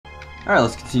Alright,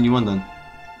 let's continue on then.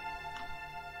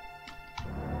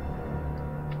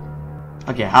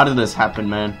 Okay, how did this happen,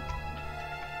 man?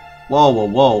 Whoa, whoa,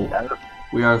 whoa.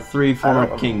 We are 3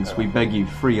 former kings. We beg you,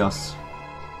 free us.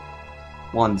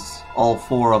 Once, all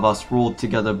 4 of us ruled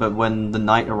together, but when the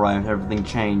night arrived, everything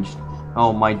changed.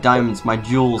 Oh, my diamonds, my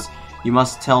jewels. You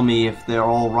must tell me if they're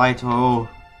all right. Oh.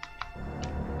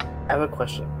 I have a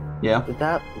question. Yeah? Did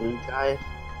that blue guy...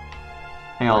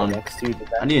 Hang on. Next to you,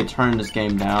 I need to turn this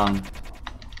game down.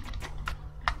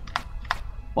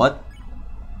 What?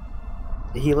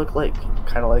 He looked like,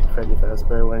 kind of like Freddy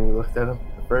Fazbear when you looked at him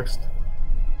at first.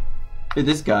 Hey,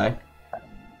 this guy.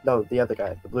 No, the other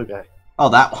guy, the blue guy. Oh,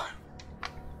 that one.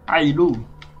 How you do?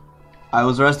 I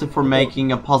was arrested for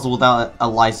making a puzzle without a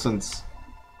license.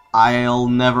 I'll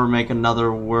never make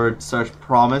another word search,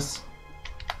 promise.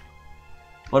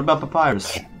 What about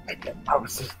Papyrus?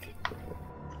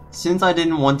 Since I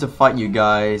didn't want to fight you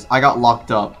guys, I got locked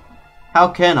up. How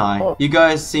can I? Oh. You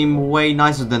guys seem way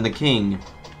nicer than the king.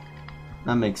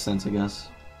 That makes sense, I guess.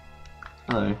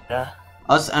 Hello. Yeah.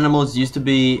 Us animals used to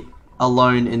be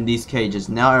alone in these cages.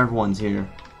 Now everyone's here.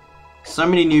 So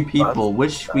many new people.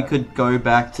 Wish we could go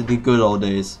back to the good old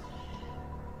days.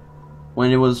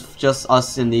 When it was just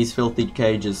us in these filthy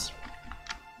cages.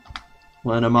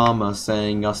 When a mama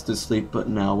sang us to sleep, but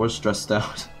now we're stressed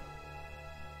out.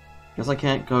 Guess I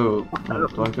can't go.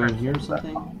 Do I go in here or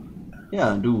something?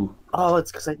 Yeah, I do. Oh,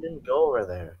 it's because I didn't go over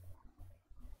there.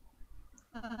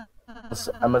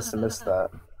 I must have missed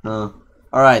that.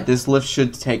 Alright, this lift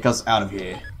should take us out of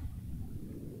here.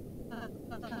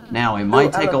 Now, it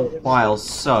might take a while,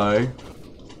 so...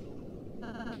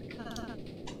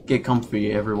 Get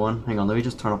comfy, everyone. Hang on, let me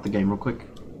just turn off the game real quick.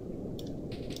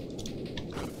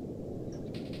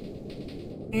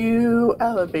 New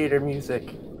elevator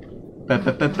music. Hey,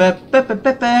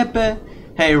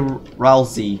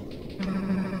 Ralsei.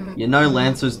 You know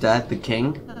Lancer's dad, the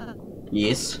king?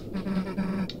 Yes.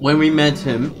 When we meet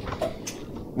him,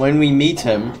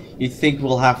 you think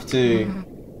we'll have to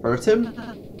hurt him?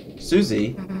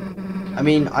 Susie? I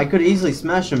mean, I could easily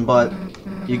smash him, but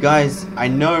you guys, I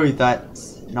know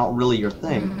that's not really your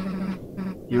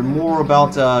thing. You're more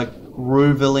about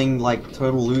grooving like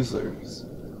total losers.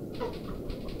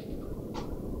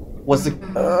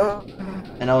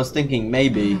 And I was thinking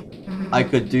maybe I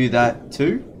could do that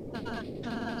too?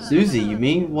 Susie, you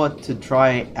mean what, to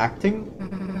try acting?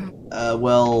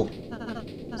 Well,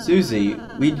 Susie,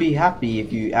 we'd be happy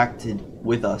if you acted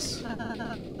with us.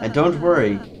 And don't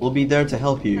worry, we'll be there to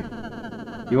help you.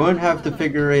 You won't have to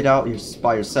figure it out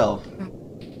by yourself.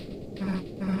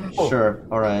 Sure,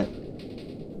 alright.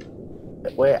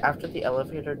 Wait, after the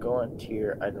elevator, go into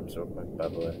your items real quick, by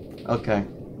the way. Okay.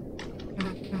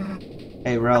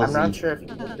 Hey, Rousey. I'm not sure if you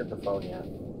looked at the phone yet.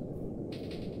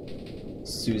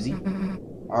 Susie?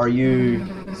 Are you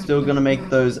still gonna make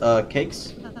those,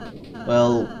 cakes?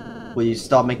 Well, will you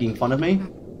stop making fun of me?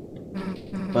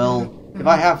 Well, if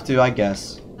I have to, I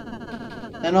guess.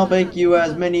 Then I'll bake you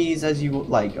as many as you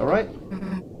like, alright?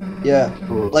 Yeah,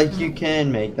 like you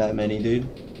can make that many, dude.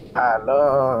 I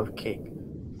love cake.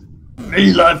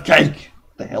 Me love cake!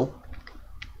 The hell?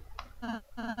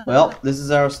 Well, this is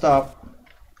our stop.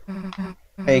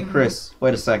 Hey Chris,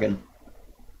 wait a second.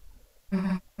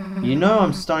 You know,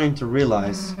 I'm starting to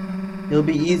realize it'll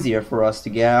be easier for us to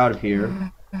get out of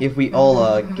here if we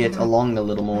all get along a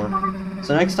little more.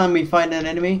 So next time we fight an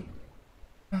enemy,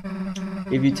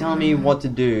 if you tell me what to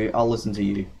do, I'll listen to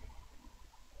you.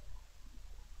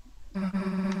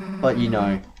 But you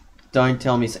know, don't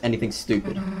tell me anything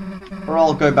stupid, or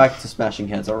I'll go back to smashing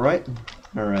heads, alright?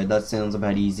 Alright, that sounds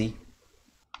about easy.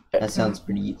 That sounds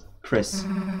pretty... Chris,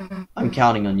 I'm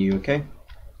counting on you, okay?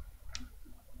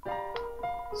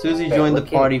 Susie joined the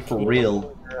party for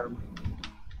real.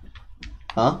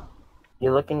 Huh?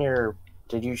 You look in your...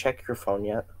 Did you check your phone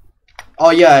yet? Oh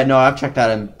yeah, no, I've checked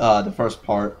that in the first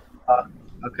part.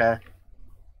 Okay.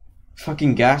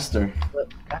 Fucking Gaster.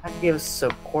 But that gives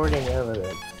supporting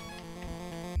evidence.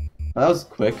 That was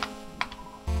quick.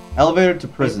 Elevator to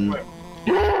prison.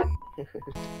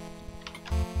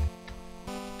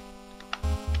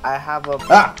 I have a...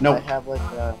 No! I have like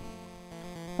a...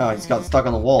 Oh, he's got stuck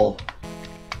on the wall.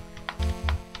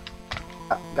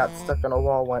 Got stuck on a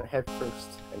wall, went head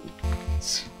first.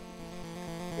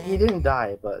 He didn't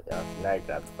die, but now you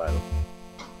have to fight him.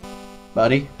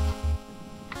 Buddy?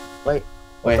 Wait,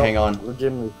 hang on.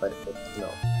 Legitimately fight him. No.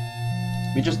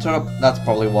 We just turn up. That's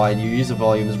probably why your user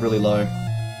volume is really low.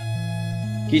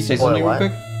 Can you say something real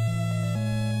quick?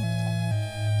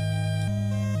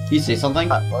 Can you say something?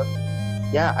 What?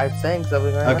 Yeah, I'm saying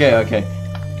something right now. Okay.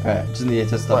 Alright, just need to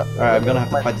test stuff. Alright, I'm gonna have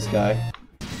to fight this guy.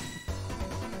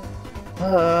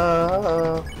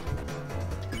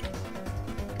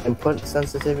 Input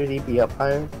sensitivity be up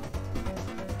higher.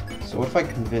 So what if I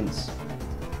convince?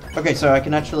 Okay, so I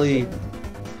can actually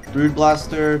Brood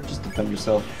Blaster. Just defend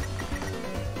yourself.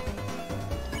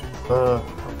 I'll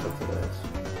put this.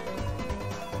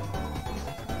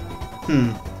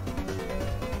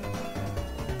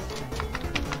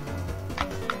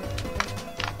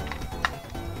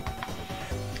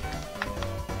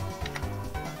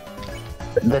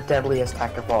 The deadliest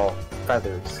attack of all,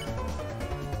 feathers.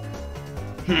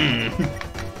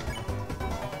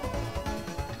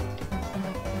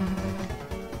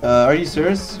 Are you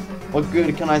serious? What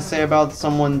good can I say about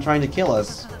someone trying to kill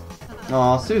us?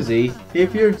 Aw, Susie,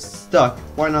 if you're stuck,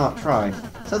 why not try?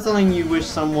 Said something you wish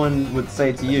someone would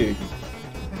say to you.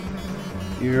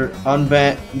 You're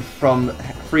unbanned from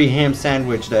Free Ham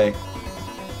Sandwich Day.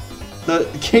 The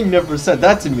king never said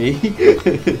that to me.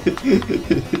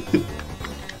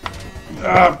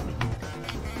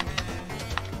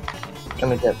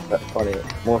 Gonna get funny,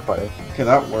 more funny. Okay,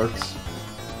 that works.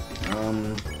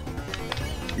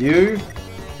 You?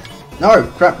 No!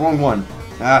 Crap, wrong one.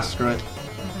 Ah, screw it.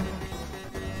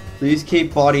 Please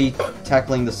keep body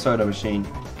tackling the soda machine.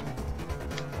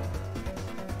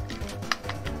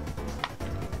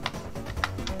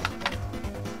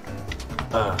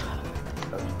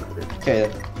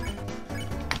 Okay.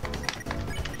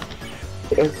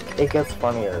 It gets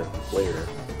funnier later.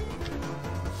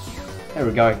 There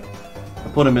we go. I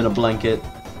put him in a blanket.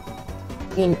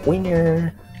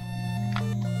 Wiener.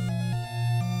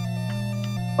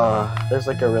 There's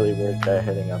like a really weird guy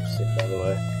heading up soon, by the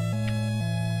way.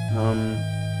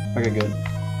 Okay, good.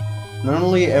 Not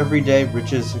only everyday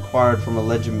riches acquired from a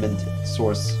legitimate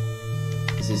source.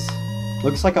 This is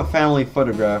looks like a family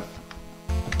photograph.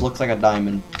 Looks like a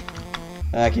diamond.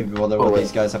 I can't be bothered what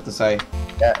these guys have to say.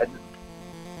 Yeah.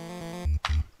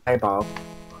 Hey, Bob.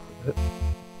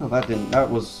 Oh, that didn't. That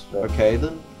was okay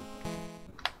then.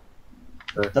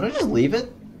 Did I just leave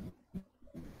it?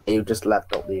 You just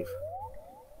left, don't leave.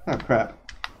 Oh crap.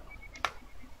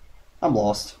 I'm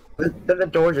lost. Then the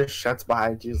door just shuts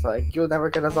behind you. It's like, you'll never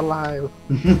get us alive.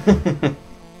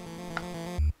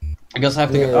 I guess I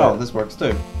have to go. Oh, this works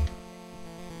too.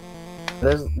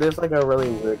 There's like a really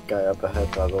weird guy up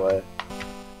ahead, by the way.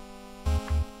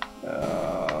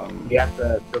 You have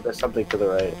to. There's something to the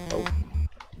right. Oh.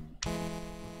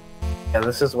 Yeah,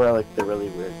 this is where like the really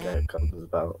weird guy comes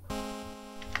about.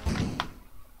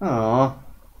 Aww.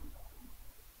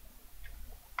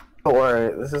 Don't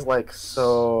worry, this is like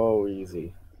so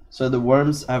easy. So the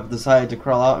worms have decided to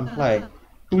crawl out and play.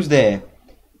 Who's there?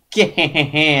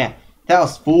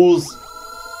 Those fools!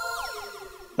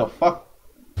 The fuck?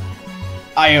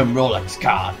 I am Rolex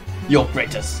Card, your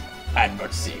greatest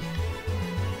adversary.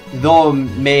 Though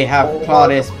may have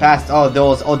progress past all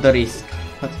those other risks,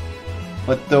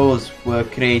 but those were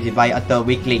created by other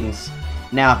weaklings.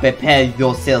 Now prepare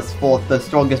yourselves for the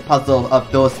strongest puzzle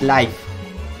of those life.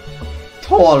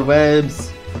 Tall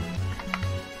webs.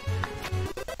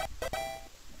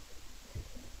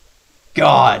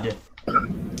 God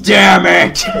damn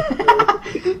it!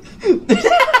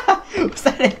 Was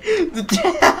that it?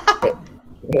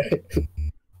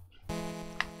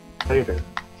 Later.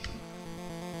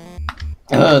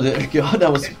 Oh god,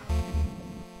 that was...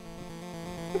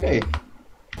 Okay.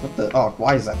 What the... Oh,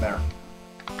 why is that there?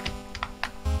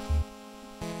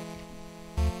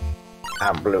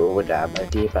 I'm blue with that, my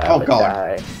deep. Oh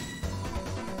god.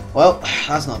 Well,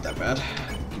 that's not that bad.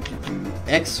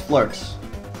 X flirt.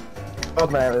 Oh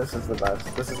man, this is the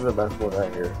best. This is the best one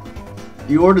right here.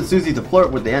 You ordered Susie to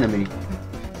flirt with the enemy.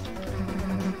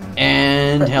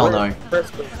 And hell no.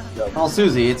 Oh,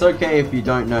 Susie, it's okay if you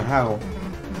don't know how.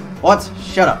 What?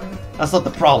 Shut up. That's not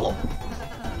the problem.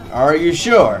 Are you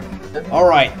sure?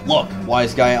 Alright, look,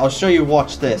 wise guy, I'll show you.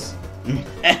 Watch this.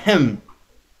 Ahem.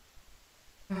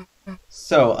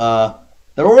 So,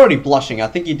 they're already blushing. I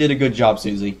think you did a good job,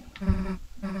 Susie.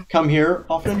 Come here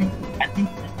often? I think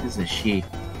this is a she.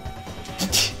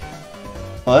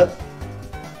 What?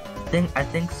 I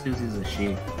think Susie's a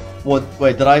she. What?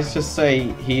 Wait, did I just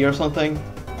say he or something?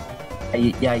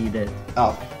 Yeah, you did.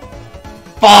 Oh.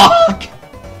 Fuck!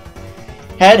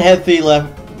 Healthy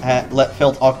left,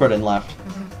 felt awkward and left.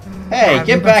 Hey,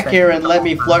 get back here and let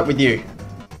me flirt with you.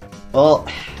 Well,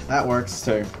 that works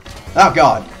too. Oh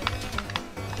god.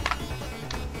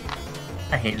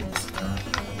 I hate it.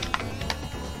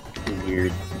 It's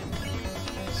weird.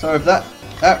 So if that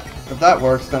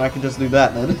works, then I can just do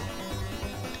that then.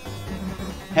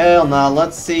 Hell nah,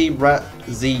 let's see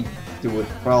Z do it.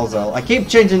 Ralzel. I keep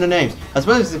changing the names. I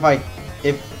suppose if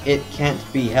it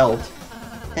can't be helped.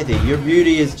 Hetty, your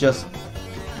beauty is just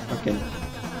fucking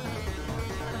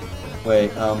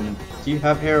Wait, do you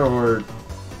have hair or...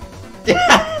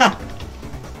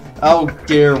 Oh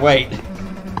dear, wait.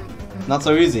 Not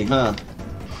so easy, huh?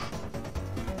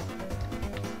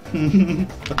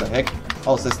 What the heck?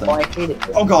 Oh, it's this thing. Oh, I hate it.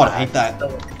 Oh god, I hate that.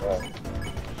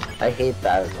 I hate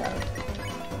that attack.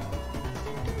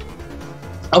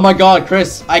 Oh my god,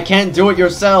 Chris, I can't do it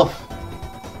yourself!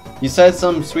 You said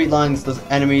some sweet lines, the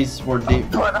enemies were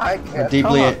But I can't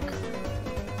deeply... talk.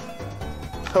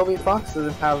 Toby Fox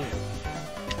doesn't have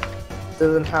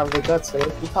the guts to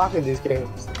talk in these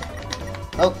games.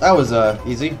 Oh, that was,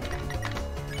 easy.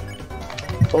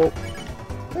 Oh.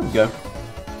 There we go.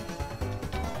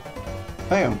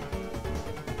 Bam.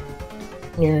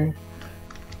 Yeah.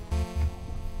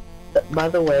 By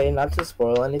the way, not to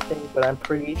spoil anything, but I'm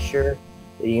pretty sure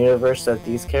the universe that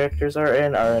these characters are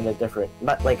in a different...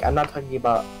 I'm not talking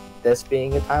about this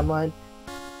being a timeline.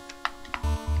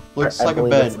 Looks like a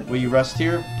bed. Will you rest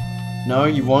here? No,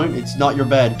 you won't. It's not your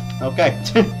bed. Okay.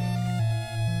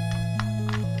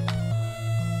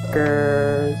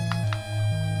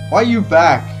 Why are you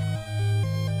back?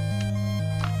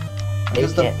 They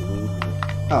can't leave.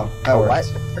 Oh, that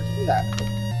works. What? Do that?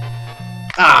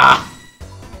 Ah!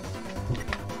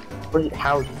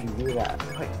 How did you do that?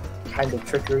 What kind of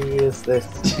trickery is this?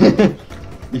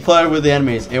 You flirted with the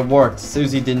enemies. It worked.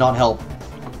 Susie did not help.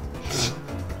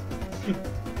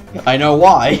 I know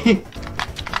why.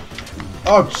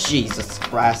 Oh, Jesus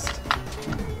Christ.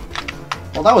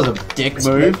 Well, that was a dick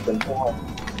move.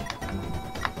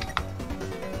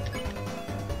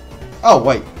 Oh,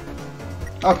 wait.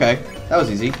 Okay, that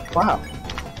was easy. Wow.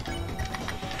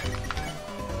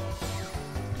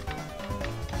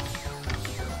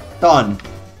 Done.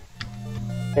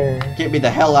 Get me the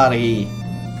hell out of here.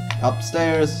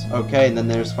 Upstairs. Okay, and then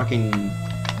there's fucking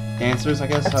dancers, I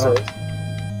guess.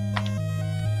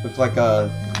 Looks like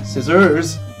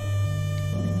scissors.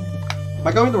 Am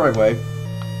I going the right way?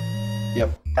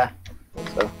 Yep. Yeah, I think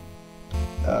so.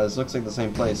 This looks like the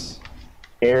same place.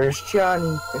 Here's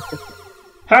Johnny.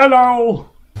 Hello!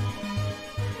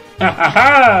 Ha ha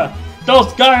ha!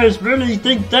 Those guys really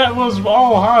think that was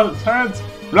all hands?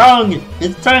 Wrong!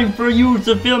 It's time for you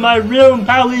to feel my realm,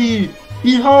 pally!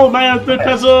 Behold my outfit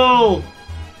puzzle!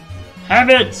 Have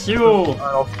it, you!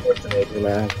 Arnold Schwarzenegger,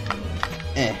 man.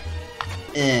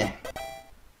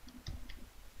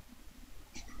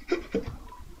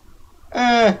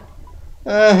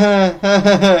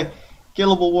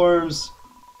 Killable worms.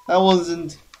 That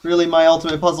wasn't really my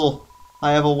ultimate puzzle.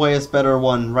 I have a way better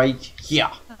one right here.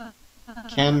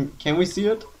 Can we see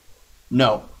it?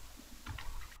 No.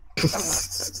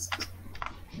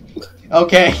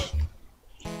 Okay.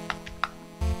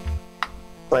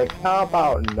 Like, how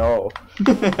about no?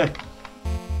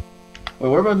 Wait,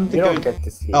 where am I meant to You go? don't get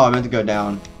to see. Oh, I meant to go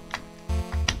down.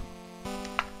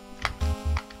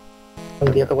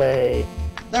 The other way.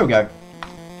 There we go.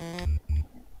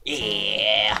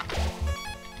 Yeah.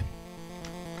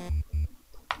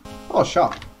 Oh,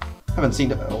 shop. Haven't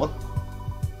seen it. What?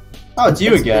 Oh, it's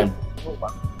you again.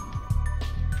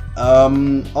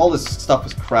 All this stuff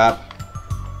is crap.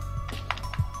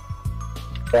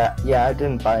 Yeah, I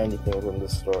didn't buy anything from the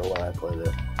store when I played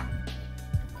it.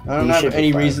 I don't have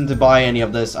any reason to buy any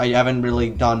of this. I haven't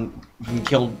really got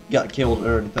killed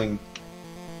or anything.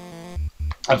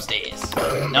 Upstairs.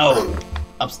 No.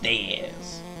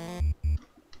 Upstairs.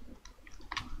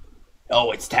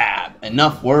 Oh, it's Tab.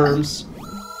 Enough worms.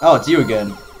 Oh, it's you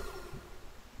again.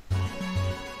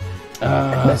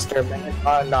 Mr.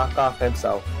 Minotaur knockoff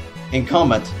himself. In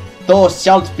combat, thou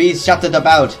shalt be shattered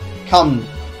about. Come,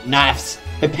 knives,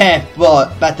 prepare for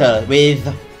battle with...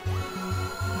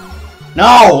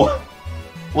 No!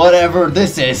 Whatever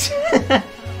this is.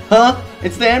 Huh?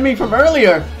 It's the enemy from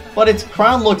earlier, but its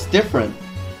crown looks different.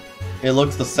 It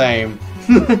looks the same.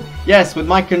 Yes, with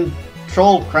my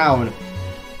control crown,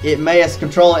 it may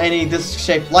control any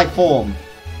disc-shaped life form.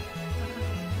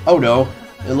 Oh no,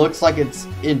 it looks like it's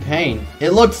in pain.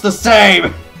 It looks the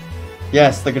same!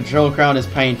 Yes, the control crown is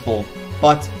painful,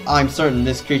 but I'm certain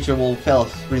this creature will feel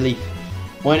relief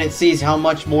when it sees how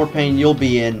much more pain you'll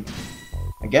be in.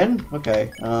 Again?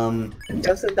 Okay,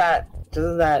 Doesn't that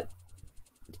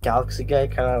galaxy guy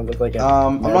kind of look like a...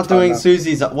 I'm not doing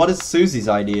Susie's... What is Susie's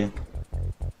idea?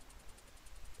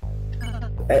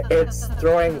 It's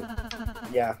throwing...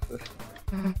 Yeah.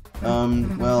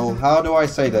 Well, how do I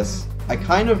say this? I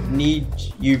kind of need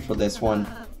you for this one.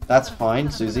 That's fine,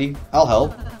 Susie. I'll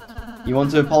help. You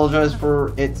want to apologize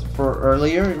for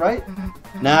earlier, right?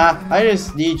 Nah, I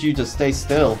just need you to stay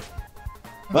still.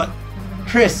 But,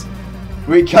 Chris,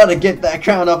 we gotta get that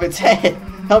crown off its head.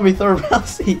 Help me throw a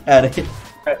Rousey at it.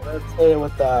 Alright, let's hit it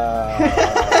with the...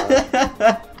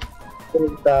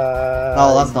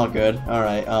 Oh, that's not good.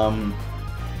 Alright,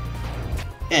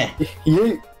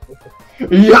 Yeet.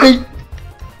 Yay!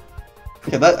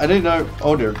 Okay, that I didn't know.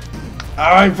 Oh dear.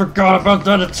 I forgot about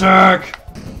that attack!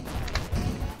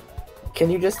 Can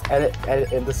you just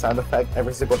edit in the sound effect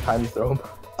every single time you throw them?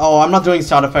 Oh, I'm not doing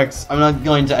sound effects. I'm not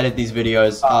going to edit these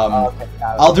videos. Okay,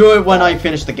 I'll do it when I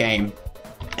finish the game.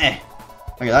 Okay,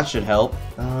 that should help.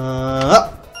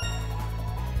 Oh.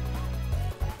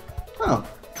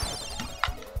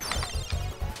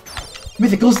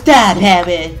 Mythical stab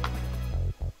habit!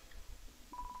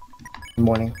 Good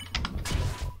morning.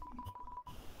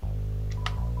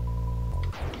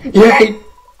 Yay!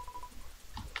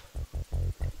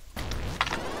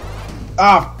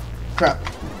 Ah, crap.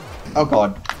 Oh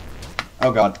god.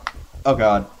 Oh god. Oh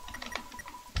god.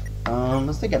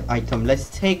 Let's take an item. Let's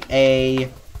take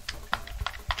a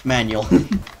manual.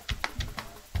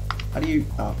 How do you?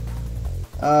 Oh.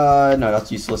 No,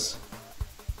 that's useless.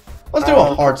 Let's do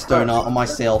a heartstone on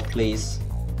myself, please.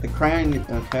 The crown.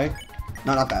 Okay.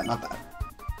 No, not that. Not that.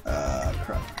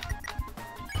 Crap.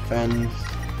 Fence.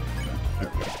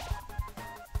 There we go.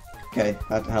 Okay,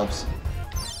 that helps.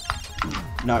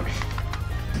 No.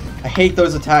 I hate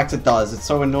those attacks it does. It's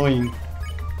so annoying.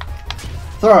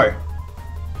 Throw.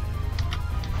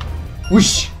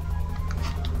 Whoosh.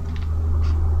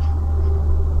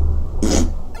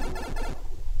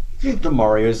 The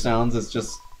Mario sounds is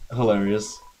just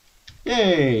hilarious.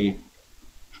 Yay!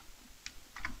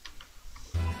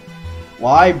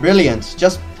 Why, brilliant.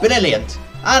 Just brilliant.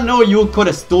 I know you could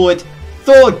have stood.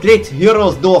 So great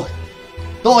heroes do.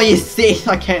 Though you say,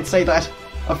 I can't say that.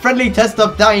 A friendly test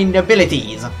of thine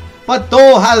abilities. But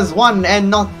though has won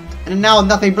and now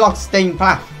nothing blocks staying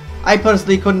path. I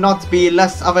personally could not be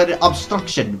less of an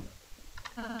obstruction.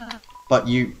 But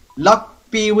you luck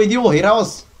be with you,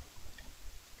 heroes.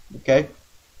 Okay.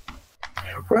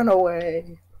 Run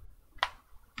away.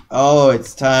 Oh,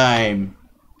 it's time.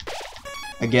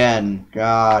 Again.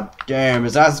 God damn.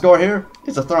 Is Asgore here?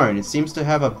 It's a throne. It seems to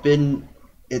have been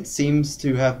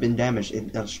damaged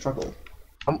in a struggle.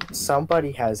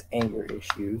 Somebody has anger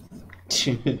issues.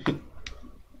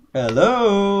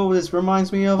 Hello. This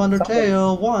reminds me of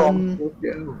Undertale 1.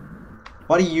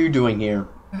 What are you doing here?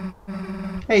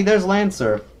 Hey, there's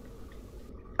Lancer.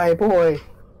 Hi, boy.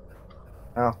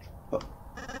 Oh.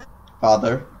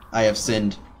 Father, I have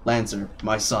sinned. Lancer,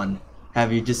 my son,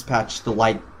 have you dispatched the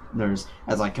Lightners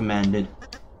as I commanded?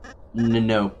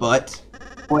 No, but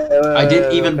I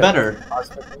did even better.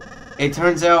 It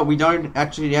turns out we don't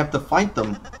actually have to fight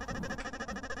them.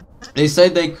 They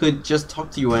said they could just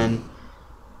talk to you and...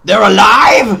 They're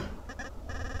alive?!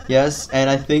 Yes,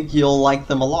 and I think you'll like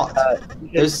them a lot.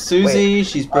 There's Susie,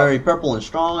 she's very purple and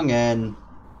strong, and...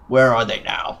 Where are they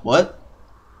now? What?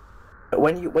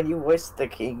 When you voice the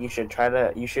king, you should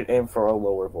aim for a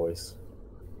lower voice.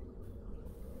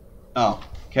 Oh,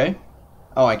 okay.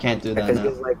 Oh, I can't do that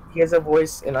Because now. he has a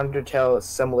voice in Undertale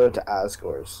similar to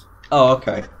Asgore's. Oh,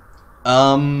 okay.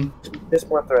 Just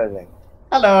more threatening.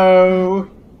 Hello!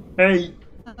 Hey,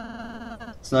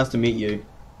 It's nice to meet you.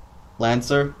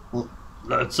 Lancer?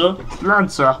 Lancer?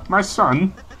 Lancer, my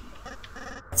son.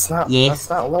 It's not. Yes. That's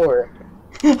not lower.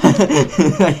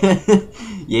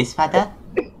 Yes, father?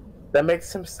 That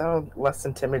makes him sound less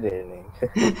intimidating.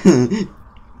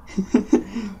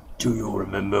 Do you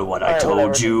remember what I Alright, told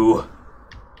whatever. you?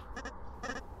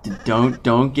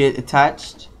 Don't get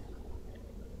attached.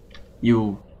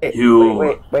 You.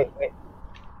 Wait.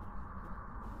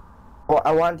 Well,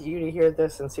 I want you to hear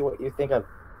this and see what you think of.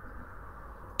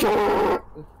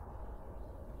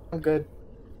 I'm good.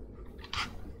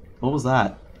 What was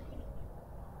that?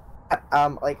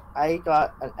 Like, I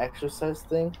got an exercise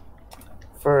thing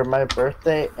for my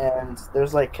birthday, and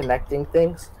there's, like, connecting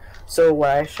things. So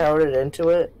when I shouted into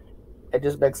it, it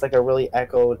just makes, like, a really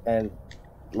echoed and,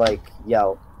 like,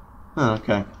 yell. Oh,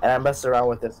 okay. And I mess around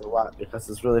with this a lot because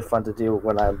it's really fun to do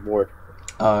when I'm bored.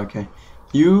 Oh, okay.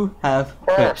 You have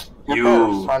pet.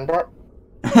 You. Send it.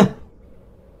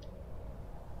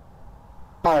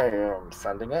 I am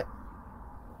sending it.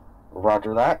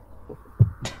 Roger that.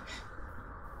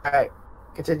 Alright,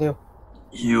 continue.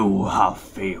 You have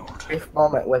failed. Brief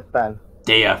moment with Ben.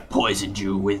 They have poisoned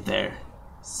you with their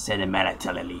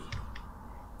sentimentality.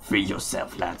 Free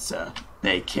yourself, Lancer.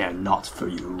 They care not for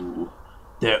you.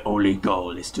 Their only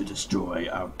goal is to destroy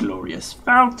our glorious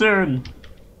fountain.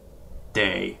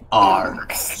 They are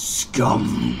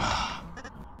scum.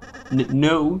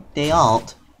 No, they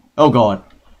aren't. Oh god.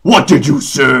 What did you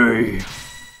say?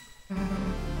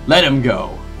 Let him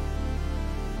go.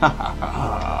 Ha ha ha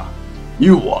ha.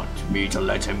 You want me to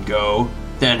let him go?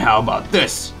 Then how about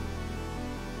this?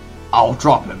 I'll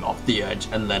drop him off the edge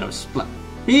and let him splat.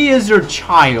 He is your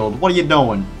child. What are you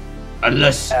doing?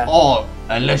 Unless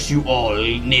you all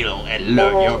kneel and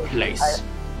learn your place. I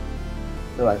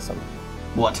realize something.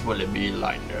 What will it be,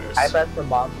 Lightners? I bet the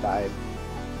mom died.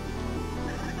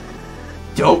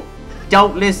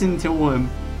 Don't listen to him,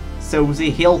 Susie.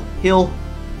 He'll.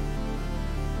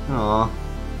 Aw.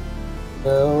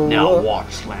 Now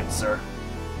watch, Lancer.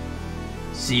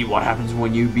 See what happens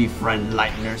when you befriend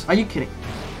Lightners. Are you kidding?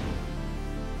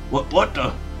 What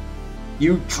the?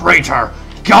 You traitor!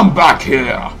 Come back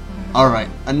here! Alright,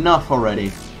 enough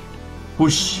already.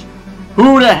 Whoosh.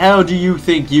 Who the hell do you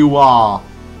think you are?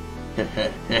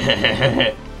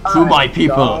 To my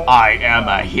people, I am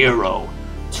a hero.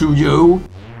 To you?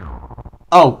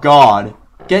 Oh god.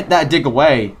 Get that dick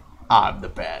away. I'm the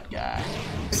bad guy.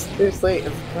 Seriously,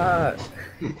 it's not.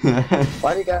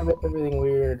 Why do you gotta make everything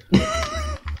weird?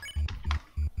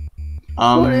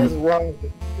 What is wrong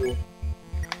with you?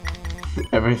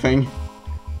 Everything.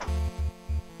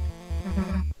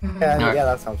 Yeah,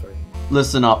 that sounds right.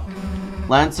 Listen up.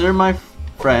 Lancer, my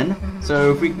friend.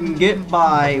 So if we can get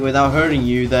by without hurting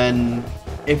you, then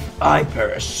if I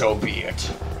perish, so be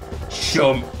it.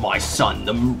 Show my son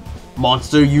the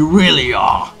monster you really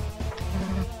are.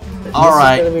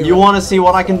 Alright, you want to see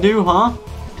what I can do, huh?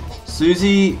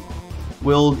 Susie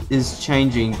is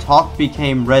changing. Talk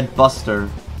became Red Buster.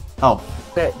 Oh.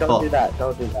 Okay, don't do that.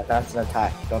 Don't do that. That's an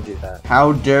attack. Don't do that.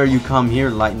 How dare you come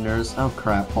here, Lightners? Oh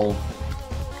crap, hole.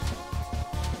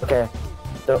 Okay.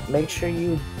 So make sure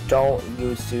you don't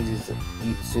use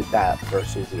that for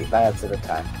Susie. That's an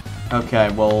attack. Okay,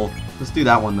 well, let's do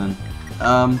that one then.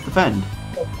 Defend.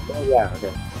 Oh, yeah,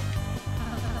 okay.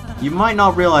 You might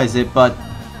not realize it, but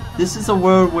this is a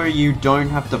world where you don't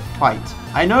have to fight.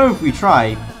 I know if we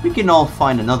try, we can all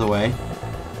find another way.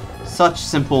 Such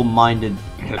simple-minded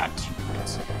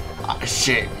platitudes. A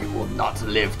shame you will not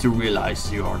live to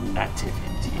realize your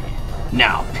nativity.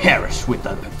 Now perish with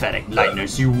the pathetic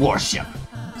Lightners you worship.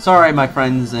 Sorry, my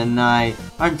friends, and I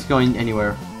aren't going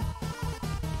anywhere.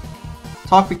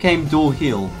 Talk became dual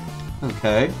heal.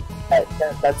 Okay.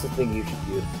 That's the thing you should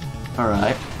use.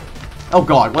 Alright. Oh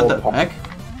god, what the heck?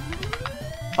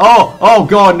 Oh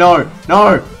god, no!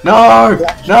 No! No!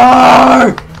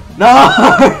 No!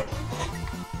 No!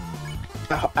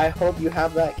 I hope you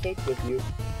have that cake with you.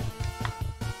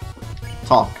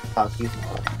 Talk. Use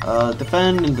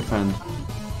defend and defend.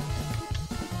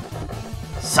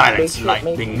 Silence,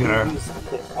 Lightbringer.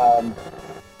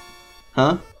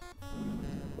 Huh?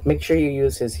 Make sure you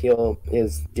use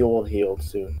his dual heal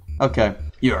soon. Okay.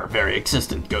 Your very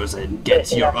existence goes and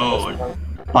gets your own.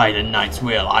 By the Knight's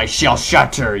will, I shall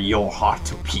shatter your heart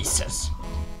to pieces.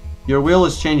 Your will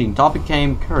is changing. Topic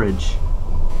came courage.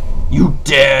 You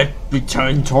dare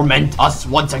return torment us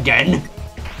once again?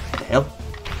 What the hell?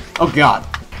 Oh god.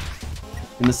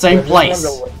 In the same place.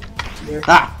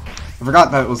 Ah! I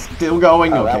forgot that it was still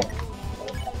going. Okay.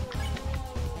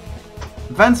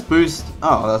 Defense boost.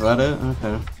 Oh, that's that it?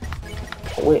 Okay.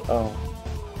 Wait, oh.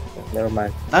 Never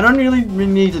mind. I don't really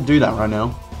need to do that right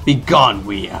now. Begone,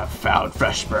 we have found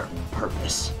fresh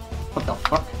purpose. What the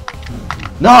fuck?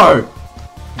 No!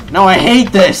 No, I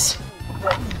hate this!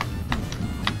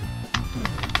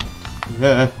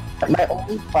 Yeah. My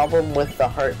only problem with the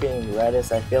heart being red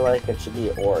is I feel like it should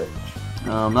be orange.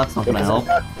 That's not gonna help.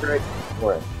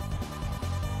 Orange.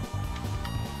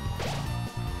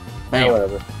 Bam. Oh,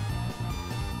 whatever.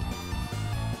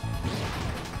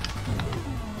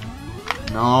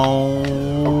 No,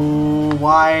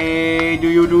 why do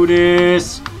you do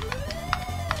this?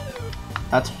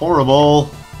 That's horrible.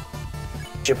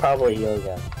 You should probably heal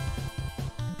again.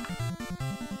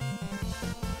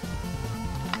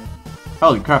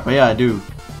 Holy crap, yeah, I do.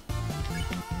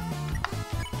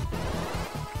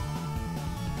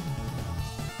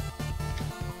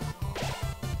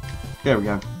 There we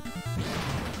go.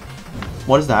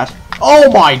 What is that?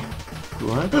 Oh my!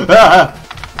 What? Ah!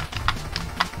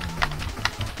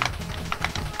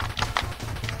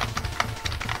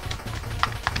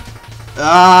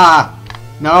 Ah!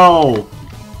 No!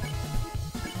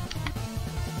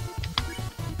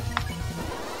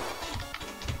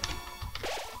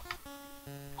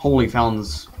 Holy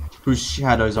fountains, whose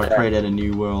shadows are created a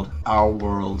new world. Our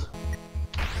world.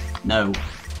 No.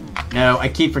 No, I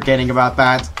keep forgetting about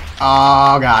that.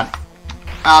 Oh god.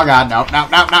 Oh god, no, no,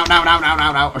 no, no, no, no, no,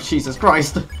 no, no. Oh, Jesus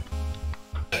Christ.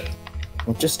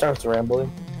 It just starts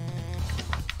rambling.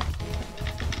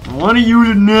 I want to use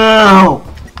it now!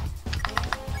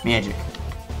 Magic.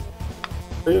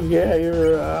 Yeah,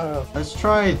 you're Let's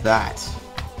try that.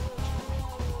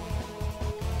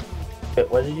 Wait,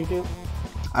 what did you do?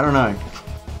 I don't know.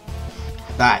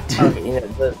 That. Okay, you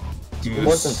know, do He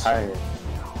wasn't tired.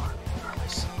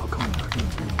 Oh, come on.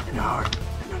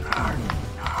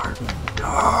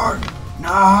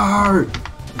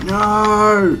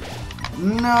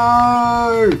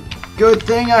 No! Good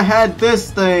thing I had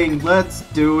this thing. Let's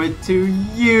do it to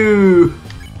you.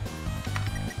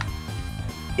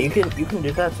 You can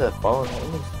do that to fallen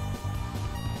enemies.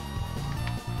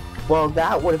 Well,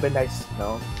 that would have been nice to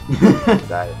know.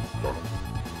 That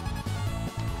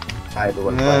I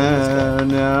would have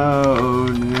no.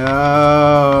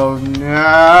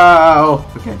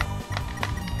 Okay.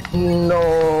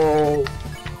 No.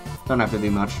 Don't have to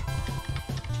do much.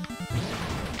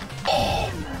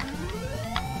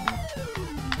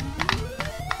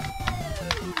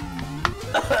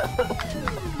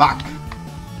 Fuck.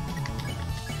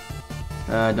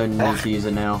 I don't need to use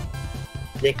it now.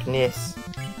 Thickness.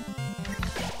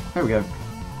 There we go.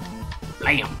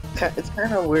 Blam. It's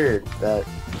kind of weird that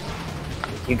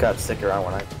you got sick around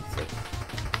when I got sick.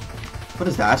 What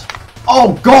is that?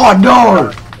 Oh god,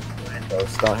 no!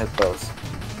 Don't hit those.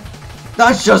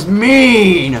 That's just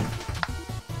mean!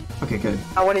 Okay, good.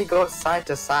 How when he goes side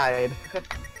to side,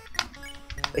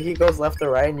 like he goes left to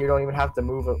right and you don't even have to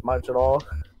move it much at all.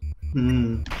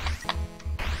 Hmm.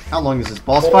 How long does this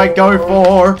boss fight go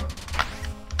for?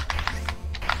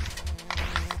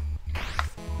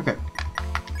 Okay.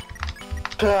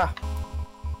 No.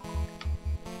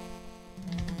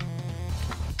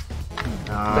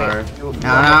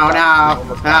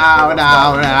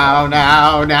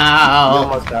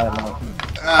 Almost got him.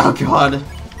 Oh god.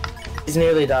 He's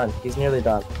nearly done. He's nearly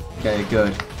done. Okay,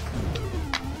 good.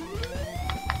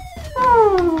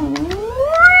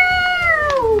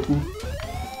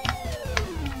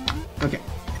 Okay.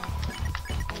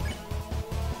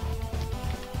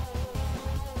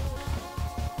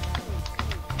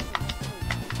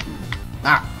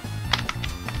 Ah.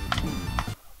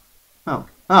 Oh.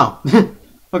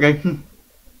 Okay.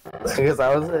 Because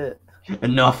that was it.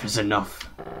 Enough is enough.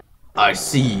 I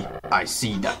see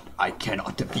that I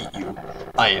cannot defeat you.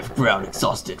 I have ground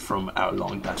exhausted from our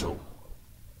long battle.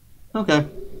 Okay.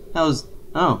 That was...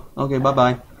 Oh, okay,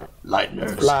 bye-bye.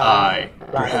 Lightners,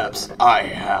 perhaps I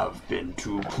have been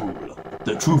too cruel.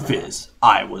 The truth is,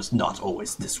 I was not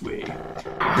always this way.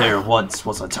 There once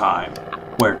was a time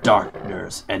where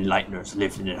darkners and lightners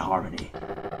lived in harmony.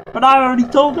 But I already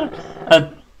told her.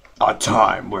 A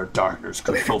time where darkners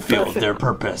could fulfill their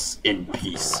purpose in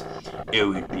peace. It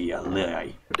would be a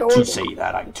lie to say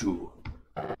that I too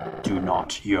do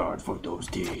not yearn for those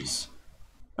days.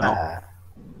 Oh,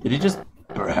 did he just...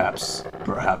 Perhaps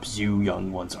you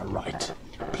young ones are right.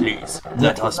 Please,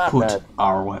 let us put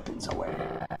our weapons away.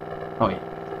 Oh yeah.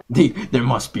 There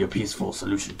must be a peaceful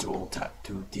solution to all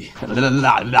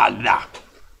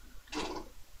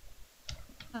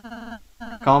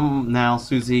Come now,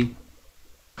 Susie.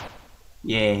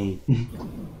 Yay.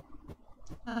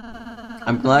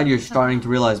 I'm glad you're starting to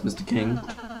realize, Mr. King.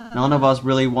 None of us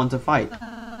really want to fight.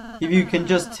 If you can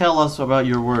just tell us about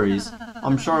your worries,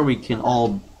 I'm sure we can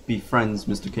all be friends,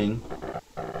 Mr. King.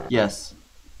 Yes,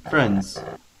 friends.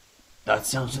 That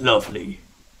sounds lovely.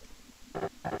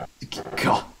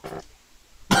 God.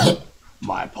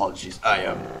 My apologies.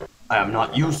 I am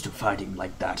not used to fighting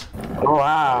like that. Oh,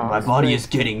 wow. My body is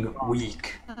getting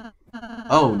weak.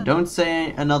 Oh, don't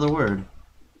say another word.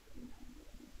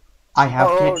 I have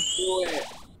Don't do it.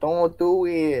 Don't do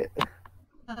it.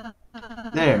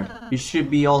 There, you should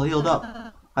be all healed up.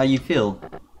 How you feel?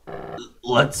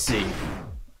 Let's see.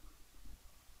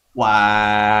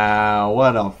 Wow,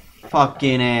 what a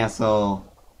fucking asshole.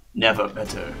 Never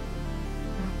better.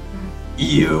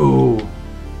 You!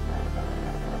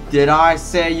 Did I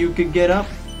say you could get up?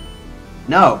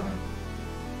 No.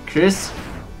 Chris?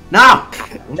 No!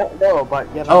 No,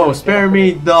 but yeah. Oh, spare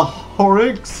me the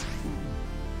horrocks?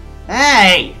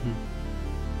 Hey!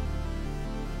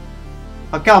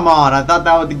 Oh, come on, I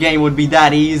thought the game would be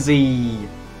that easy.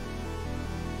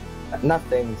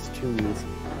 Nothing's too easy.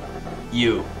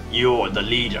 You're the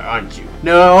leader, aren't you?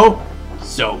 No!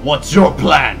 So, what's your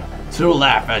plan? To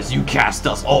laugh as you cast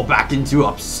us all back into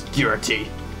obscurity?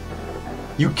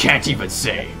 You can't even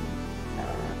say.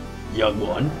 Young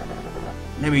one,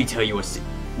 let me tell you a secret.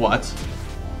 What?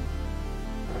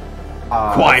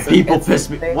 Quiet people piss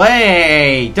me.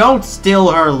 Wait! Don't steal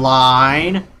her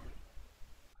line!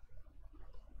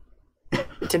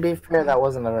 To be fair, that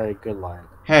wasn't a very good line.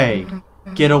 Hey,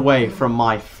 get away from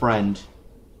my friend.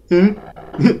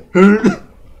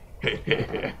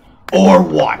 Or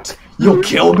what? You'll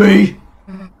kill me?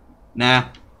 Nah.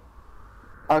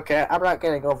 Okay, I'm not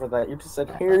getting over that. You just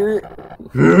said here.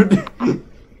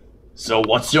 So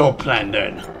what's your plan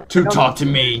then? To talk to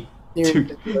me?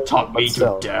 To talk me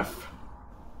to death?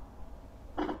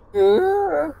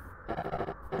 You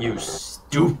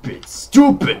stupid,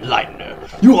 stupid Lightner.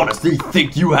 You honestly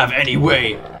think you have any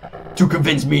way to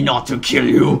convince me not to kill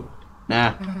you?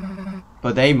 Nah.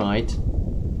 But they might.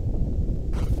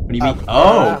 What do you mean?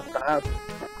 Oh!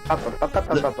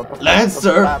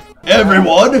 Lancer!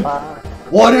 Everyone!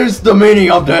 What is the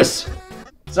meaning of this?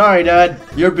 Sorry, Dad.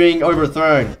 You're being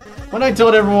overthrown. When I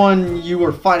told everyone you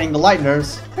were fighting the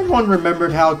Lightners, everyone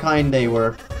remembered how kind they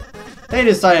were. They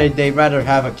decided they'd rather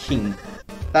have a king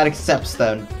that accepts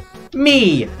them.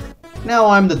 Me! Now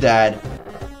I'm the dad.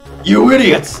 You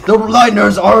idiots! The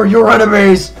Lightners are your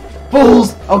enemies!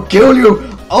 Fools! I'll kill you!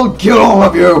 I'll kill all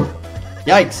of you!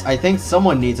 Yikes, I think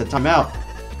someone needs a timeout.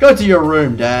 Go to your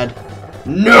room, Dad.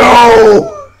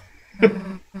 No!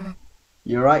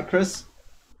 You alright, Chris?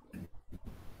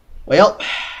 Well...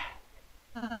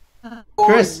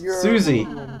 Chris, Susie.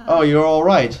 Oh, you're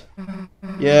alright.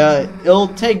 Yeah, it'll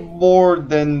take more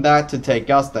than that to take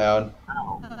us down.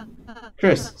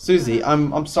 Chris, Susie,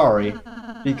 I'm sorry.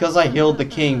 Because I healed the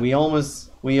king, we almost...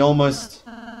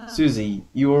 Susie,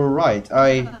 you were right.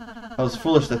 I was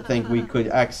foolish to think we could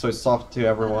act so soft to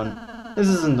everyone. This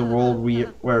isn't the world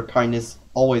where kindness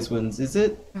always wins, is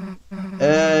it?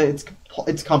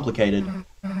 It's complicated.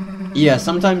 Yeah,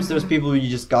 sometimes there's people you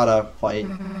just gotta fight.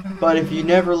 But if you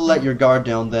never let your guard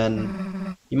down,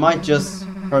 then you might just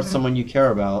hurt someone you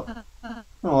care about.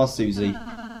 Aw, Susie.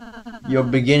 You're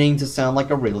beginning to sound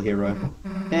like a real hero.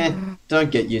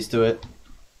 Don't get used to it.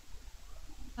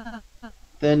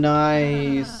 Then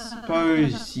I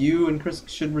suppose you and Chris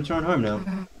should return home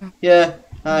now. Yeah,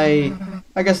 I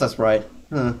guess that's right.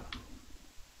 Huh.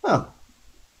 Oh.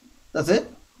 That's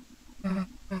it?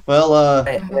 Well,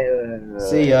 Wait.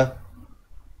 see ya.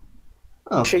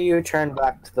 Oh. Make sure you turn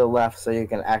back to the left so you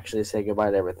can actually say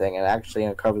goodbye to everything. It actually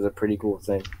uncovers a pretty cool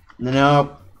thing.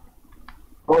 No.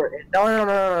 Or,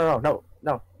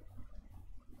 no.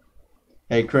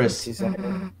 Hey, Chris.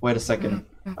 Wait a second.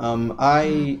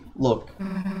 Look.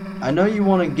 I know you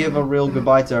want to give a real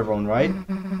goodbye to everyone, right?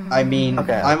 I mean,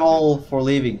 okay. I'm all for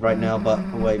leaving right now, but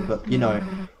you know,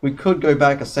 we could go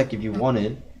back a sec if you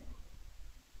wanted.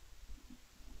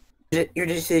 Your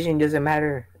decision doesn't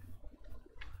matter.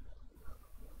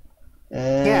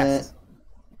 Yes.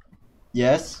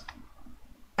 Yes?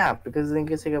 Yeah, because then you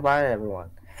can say goodbye to everyone.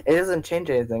 It doesn't change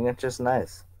anything, it's just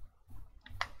nice.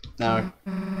 No.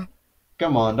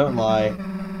 Come on, don't lie.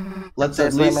 Let's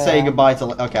at least say goodbye to...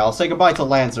 Okay, I'll say goodbye to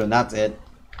Lancer and that's it.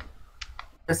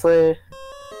 Honestly...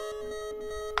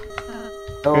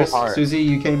 Chris, Susie,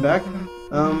 you came back?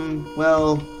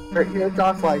 Well...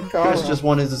 Chris just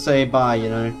wanted to say bye, you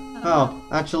know. Oh,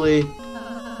 actually,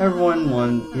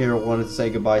 everyone here wanted to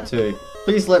say goodbye too.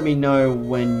 Please let me know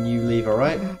when you leave,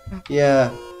 alright?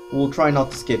 Yeah, we'll try not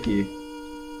to skip you.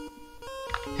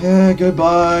 Yeah,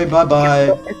 goodbye,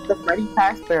 bye-bye. It's the Freddy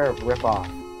Fazbear ripoff.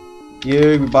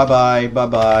 You, bye-bye,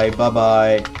 bye-bye,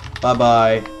 bye-bye,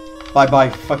 bye-bye. Bye-bye,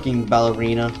 fucking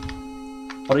ballerina.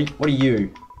 What are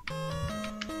you?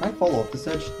 Can I fall off this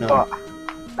edge? No.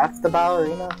 That's the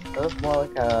ballerina. That's more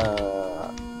like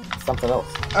something else.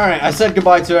 Alright, I said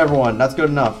goodbye to everyone. That's good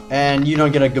enough. And you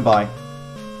don't get a goodbye.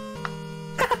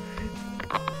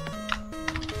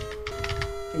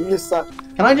 You just suck.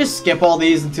 Can I just skip all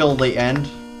these until the end?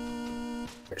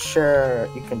 Sure,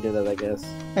 you can do that, I guess.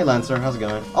 Hey Lancer, how's it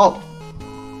going? Oh!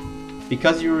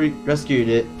 Because you rescued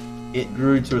it, it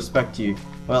grew to respect you.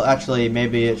 Well, actually,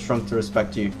 maybe it shrunk to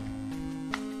respect you.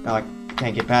 Now I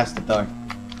can't get past it though.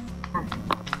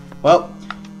 Well,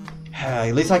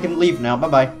 at least I can leave now.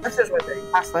 Bye-bye. Lancer's right there. You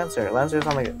passed Lancer. Lancer's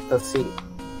on the seat.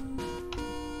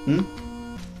 Hmm?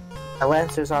 The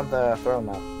Lancer's on the throne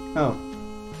now. Oh.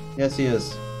 Yes, he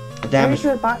is. A damage.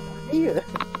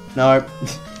 Nope.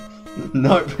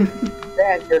 Nope.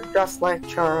 Dad, you're just like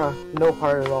Chara. No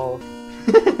heart at all.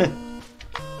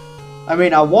 I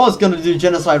mean, I was gonna do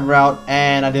genocide route,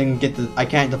 and I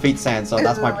can't defeat Sand, so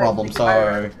that's my problem.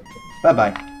 So,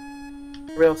 bye-bye.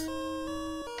 Reals.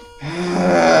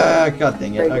 God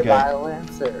dang it. Okay.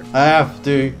 I have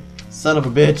to. Son of a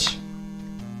bitch.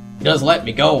 Just let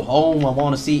me go home. I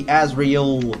want to see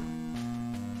Azrael.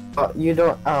 You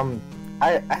don't.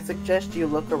 I suggest you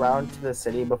look around to the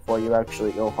city before you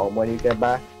actually go home when you get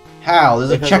back. How?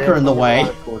 There's a checker in the way.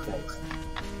 Cool things.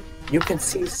 You can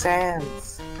see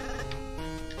Sands.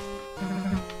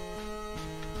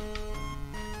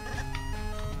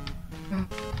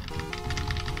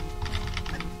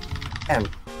 And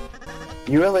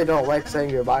you really don't like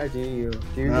saying goodbye, do you?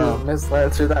 Do you just miss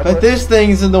Lancer that much? But this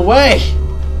thing's in the way!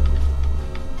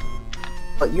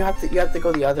 But you have to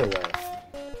go the other way.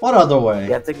 What other way?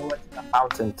 You have to go into the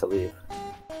fountain to leave.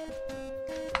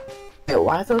 Hey,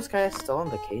 why are those guys still in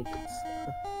the cages?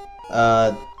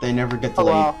 they never get Oh,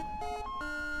 delayed. well.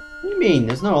 What do you mean?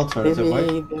 There's no alternative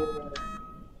way.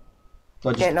 So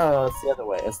I just... Okay, no, it's the other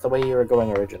way. It's the way you were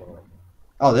going originally.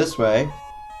 Oh, this way.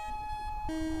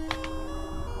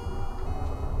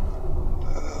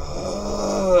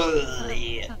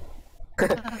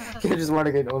 You just want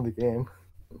to get on the game.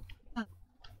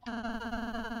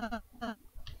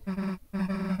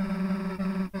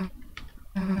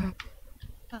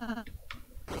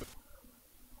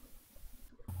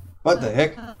 What the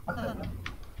heck?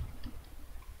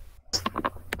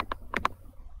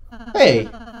 Hey!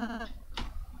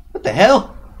 What the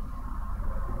hell?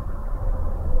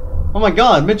 Oh my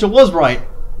god, Mitchell was right!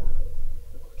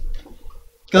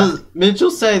 Because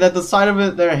Mitchell said that the side of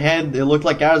it, their head, it looked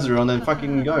like Azure on that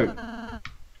fucking goat.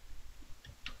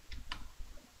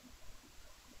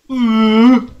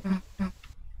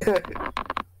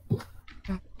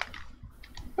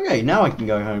 Okay, now I can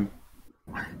go home.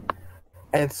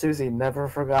 And Susie never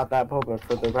forgot that moment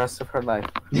for the rest of her life.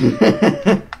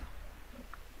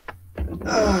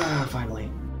 Finally.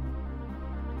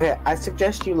 Okay, I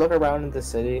suggest you look around in the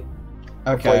city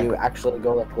before Okay. you actually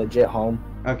go like legit home.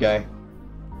 Okay.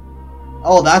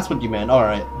 Oh, that's what you meant.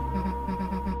 Alright.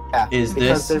 Yeah, Is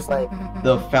because this there's like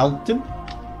the fountain?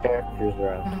 characters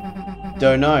around.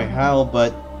 Don't know how,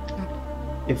 but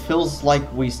it feels like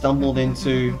we stumbled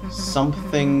into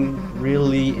something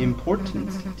really important,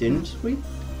 didn't we?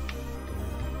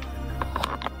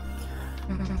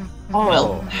 Oh,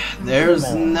 Well,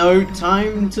 there's no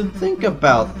time to think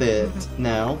about it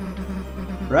now.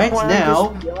 Right what I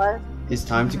now, just realized? it's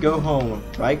time to go home.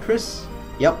 Right, Chris?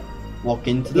 Yep. Walk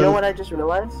into the... You know what I just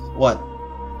realized? What?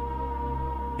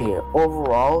 Yeah,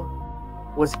 overall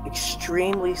was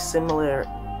extremely similar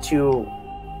to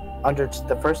under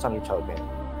the first Undertale game.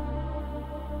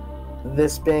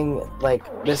 This being like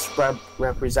this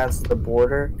represents the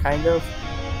border, kind of.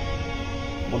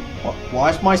 Why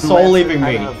is my soul leaving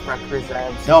me? Kind of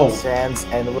represents No. Sans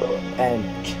and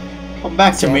Come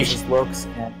back to me. Sans' looks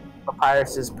and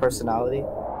Papyrus's personality.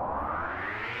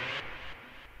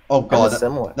 Oh god, Kinda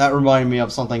similar. that reminded me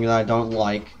of something that I don't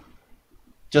like.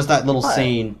 Just that little What?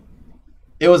 scene.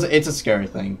 It's a scary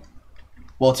thing.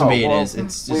 Well, to me well, it is.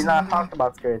 It's We're just... not talking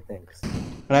about scary things.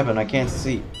 What happened? I can't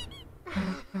see.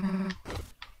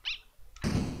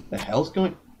 The hell's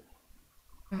going...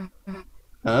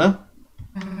 Huh?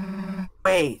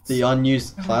 Wait. The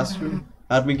unused classroom?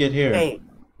 How'd we get here? Wait.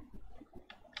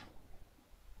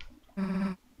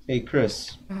 Hey,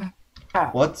 Chris. Ah.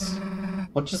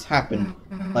 What just happened?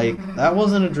 Like, that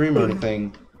wasn't a dream or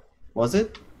anything. Was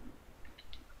it?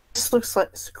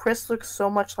 Chris looks so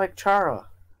much like Chara.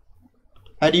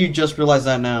 How do you just realize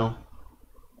that now?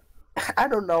 I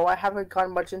don't know. I haven't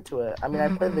gone much into it. I mean, I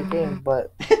played the game,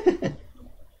 but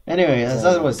Anyway, as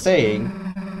I was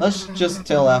saying, let's just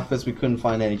tell Alphys we couldn't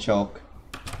find any chalk.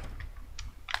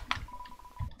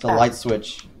 The light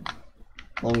switch.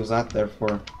 How long was that there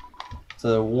for? It's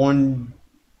a worn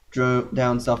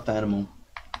down stuffed animal.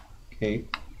 Okay.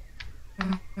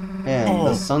 And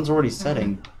the sun's already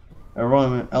setting.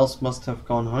 Everyone else must have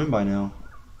gone home by now.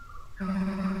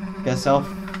 Guess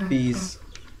Alphys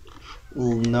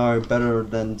will know better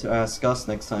than to ask us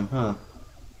next time, huh?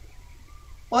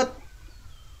 What?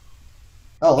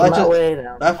 Oh,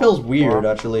 that feels weird,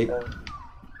 actually.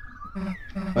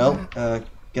 Well,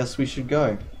 guess we should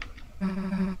go.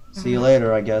 See you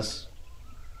later, I guess.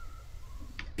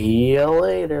 see you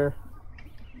later.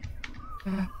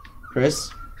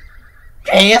 Chris?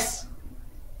 Chris!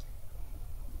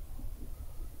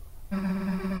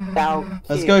 Now,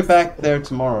 Let's go back there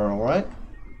tomorrow, alright?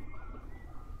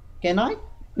 Can I?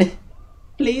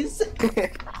 Please?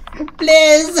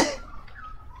 Please!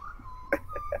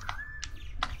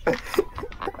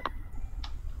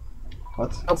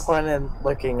 What? No point in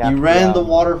looking at You ran the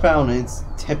water fountain, it's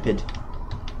tepid.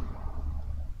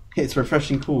 It's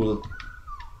refreshing cool.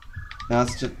 Now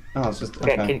it's just, oh, it's just,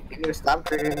 Okay, okay. can you stop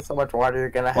drinking so much water? You're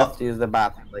gonna have What? to use the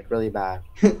bathroom, like really bad.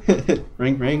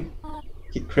 Ring ring.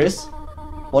 Chris?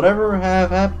 Whatever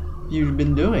have you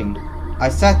been doing? I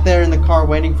sat there in the car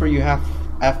waiting for you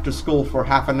after school for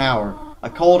half an hour. I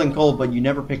called and called, but you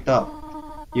never picked up.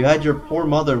 You had your poor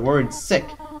mother worried sick.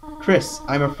 Chris,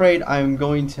 I'm afraid I'm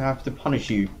going to have to punish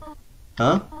you.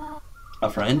 Huh? A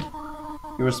friend?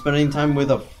 You were spending time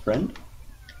with a friend?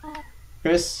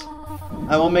 Chris,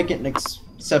 I will make an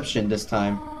exception this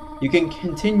time. You can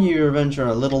continue your adventure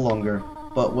a little longer,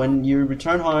 but when you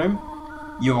return home,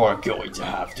 you are going to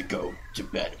have to go to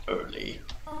bed early.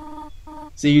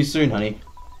 See you soon, honey.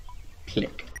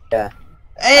 Click. Yeah.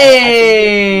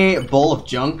 Hey! A ball of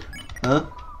junk? Huh?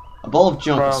 A ball of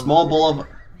junk, a small ball of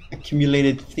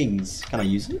accumulated things. Can I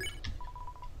use it?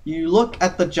 You look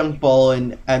at the junk ball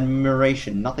in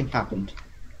admiration. Nothing happened.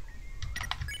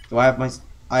 Do I have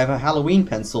I have a Halloween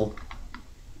pencil.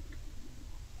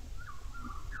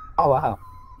 Oh wow.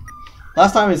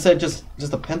 Last time it said just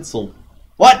a pencil.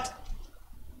 What?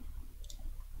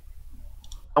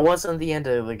 That wasn't the end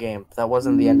of the game. That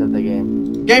wasn't the end of the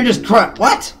game. Game just crashed.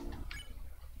 What?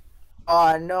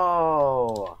 Oh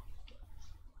no.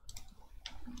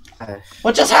 Gosh.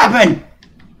 What just happened?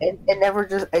 It never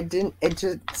just it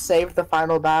just saved the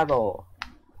final battle.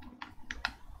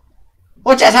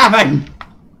 What just happened?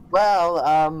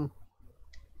 Well,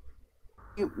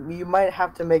 you might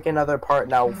have to make another part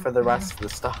now for the rest of the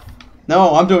stuff.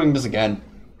 No, I'm doing this again.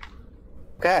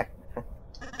 Okay.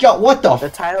 Yo, what the The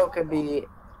title could be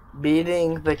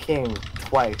Beating the King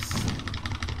Twice.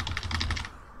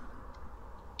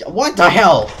 What the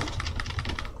hell?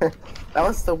 That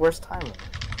was the worst timing.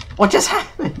 What just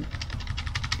happened?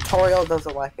 Toriel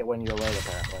doesn't like it when you're late,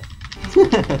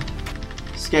 apparently.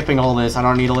 Skipping all this. I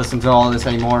don't need to listen to all this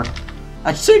anymore.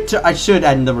 I should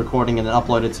end the recording and then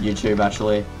upload it to YouTube,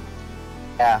 actually.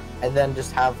 Yeah, and then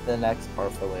just have the next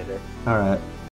part for later. Alright.